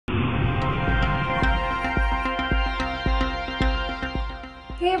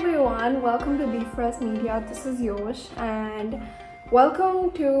Hey everyone, welcome to Befresh Media. This is Yosh and welcome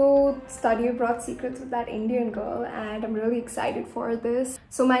to Study Abroad Secrets with that Indian girl, and I'm really excited for this.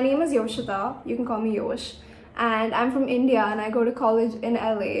 So my name is Yoshita, you can call me Yosh, and I'm from India and I go to college in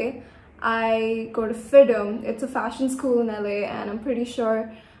LA. I go to FIDM, it's a fashion school in LA, and I'm pretty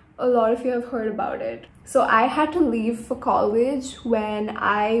sure a lot of you have heard about it. So I had to leave for college when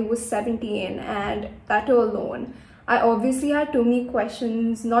I was 17, and that too alone. I obviously had too many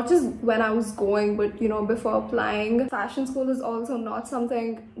questions, not just when I was going, but before applying. Fashion school is also not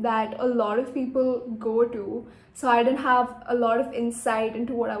something that a lot of people go to, so I didn't have a lot of insight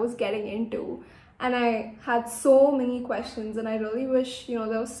into what I was getting into, and I had so many questions, and I really wish there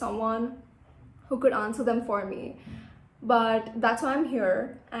was someone who could answer them for me. But that's why I'm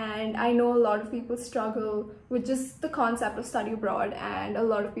here, and I know a lot of people struggle with just the concept of study abroad, and a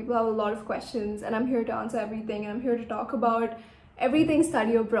lot of people have a lot of questions, and I'm here to answer everything, and I'm here to talk about everything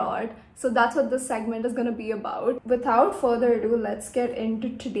study abroad. So that's what this segment is going to be about. Without further ado, let's get into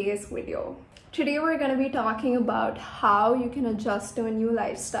today's video. Today we're going to be talking about how you can adjust to a new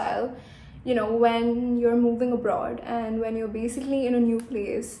lifestyle when you're moving abroad, and when you're basically in a new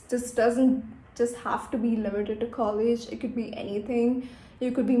place. This doesn't just have to be limited to college. It could be anything.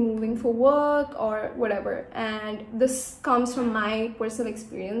 You could be moving for work or whatever, and this comes from my personal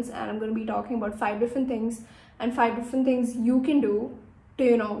experience, and I'm going to be talking about 5 different things and 5 different things you can do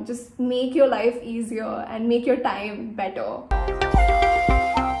to just make your life easier and make your time better.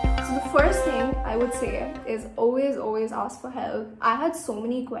 So the first thing I would say is always ask for help. I had so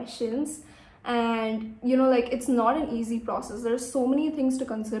many questions, and it's not an easy process. There's so many things to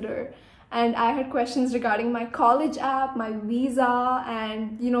consider. And I had questions regarding my college app, my visa,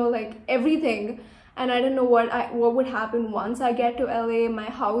 and everything. And I didn't know what would happen once I get to LA, my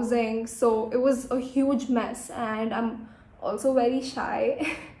housing. So it was a huge mess, and I'm also very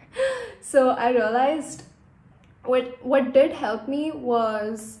shy. So I realized what did help me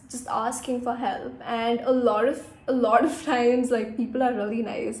was just asking for help. And a lot of times, people are really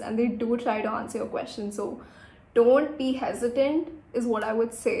nice and they do try to answer your questions. So don't be hesitant is what I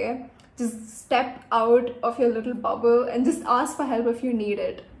would say. Just step out of your little bubble and just ask for help if you need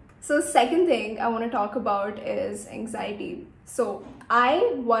it. So the second thing I want to talk about is anxiety. So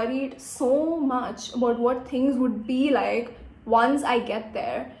I worried so much about what things would be like once I get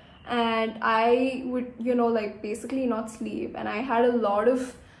there, and I would basically not sleep, and I had a lot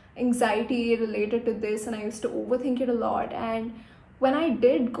of anxiety related to this, and I used to overthink it a lot. And when I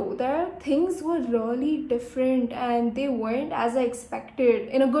did go there, things were really different, and they weren't as I expected,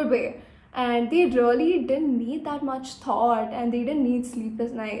 in a good way. And they really didn't need that much thought, and they didn't need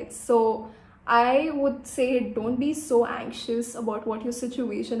sleepless nights. So I would say don't be so anxious about what your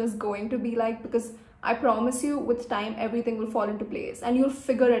situation is going to be like, because I promise you with time everything will fall into place and you'll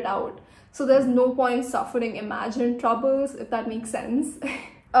figure it out. So there's no point suffering imagined troubles, if that makes sense.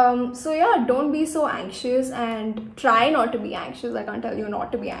 So yeah, don't be so anxious, and try not to be anxious. I can't tell you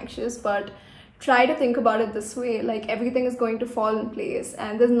not to be anxious, but try to think about it this way, like everything is going to fall in place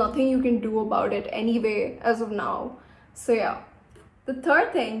and there's nothing you can do about it anyway as of now. So yeah, the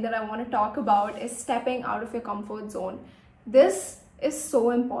third thing that I want to talk about is stepping out of your comfort zone. This is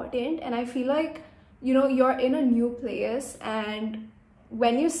so important, and I feel like you're in a new place, and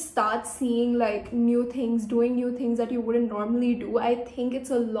when you start seeing new things, doing new things that you wouldn't normally do, I think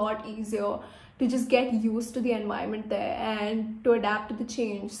it's a lot easier to just get used to the environment there and to adapt to the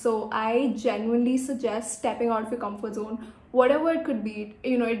change. So I genuinely suggest stepping out of your comfort zone, whatever it could be.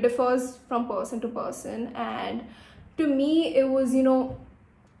 It differs from person to person, and to me it was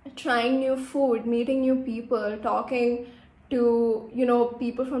trying new food, meeting new people, talking to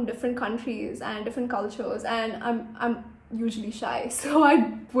people from different countries and different cultures. And I'm usually shy, so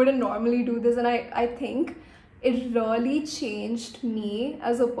I wouldn't normally do this, and I think it really changed me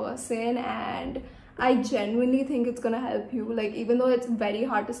as a person, and I genuinely think it's gonna help you, even though it's very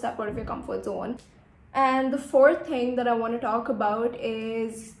hard to step out of your comfort zone. And the fourth thing that I want to talk about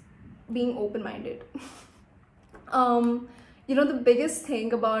is being open-minded. The biggest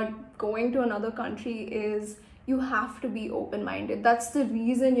thing about going to another country is you have to be open-minded. That's the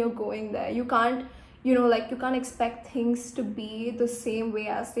reason you're going there. You can't you can't expect things to be the same way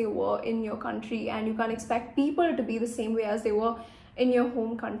as they were in your country, and you can't expect people to be the same way as they were in your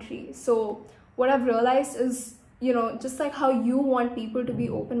home country. So what I've realized is just like how you want people to be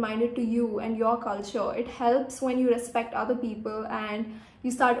open-minded to you and your culture, it helps when you respect other people and you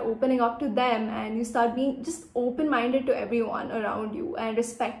start opening up to them, and you start being just open-minded to everyone around you and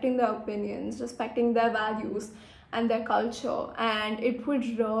respecting their opinions, respecting their values and their culture. And it would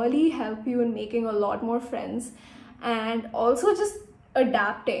really help you in making a lot more friends, and also just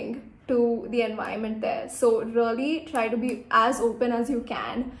adapting to the environment there. So really try to be as open as you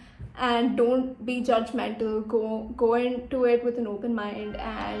can and don't be judgmental. Go into it with an open mind,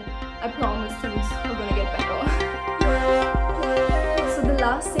 and I promise things are gonna get better. So the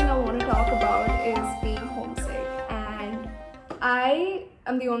last thing I want to talk about is being homesick. And I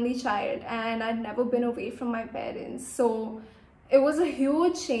am the only child and I'd never been away from my parents, so it was a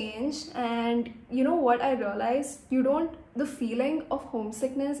huge change. And you know what I realized? The feeling of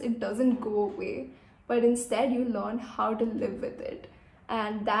homesickness, it doesn't go away, but instead you learn how to live with it.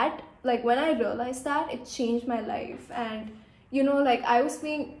 And that, like, when I realized that, it changed my life. And you know, like,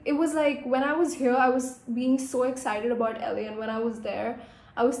 it was like when I was here, I was being so excited about LA, and when I was there,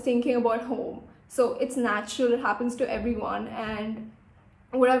 I was thinking about home. So it's natural, it happens to everyone. And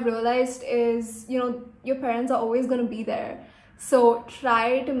what I've realized is, you know, your parents are always going to be there. So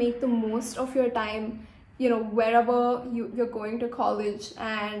try to make the most of your time, you know, wherever you're going to college,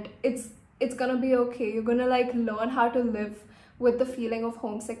 and it's gonna be okay. You're gonna like learn how to live with the feeling of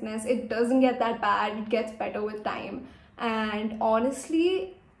homesickness. It doesn't get that bad, it gets better with time. And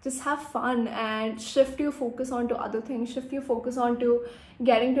honestly, just have fun and shift your focus onto other things. Shift your focus onto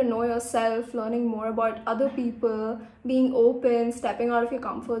getting to know yourself, learning more about other people, being open, stepping out of your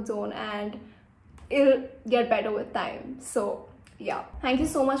comfort zone, and it'll get better with time. So yeah, thank you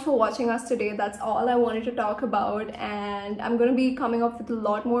so much for watching us today. That's all I wanted to talk about, and I'm gonna be coming up with a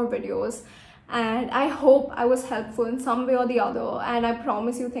lot more videos, and I hope I was helpful in some way or the other. And I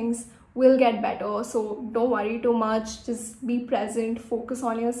promise you things will get better, so don't worry too much. Just be present, focus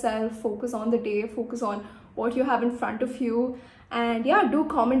on yourself, focus on the day, focus on what you have in front of you. And yeah, do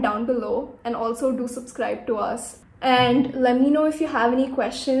comment down below, and also do subscribe to us, and let me know if you have any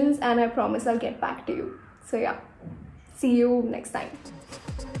questions, and I promise I'll get back to you. So yeah, see you next time.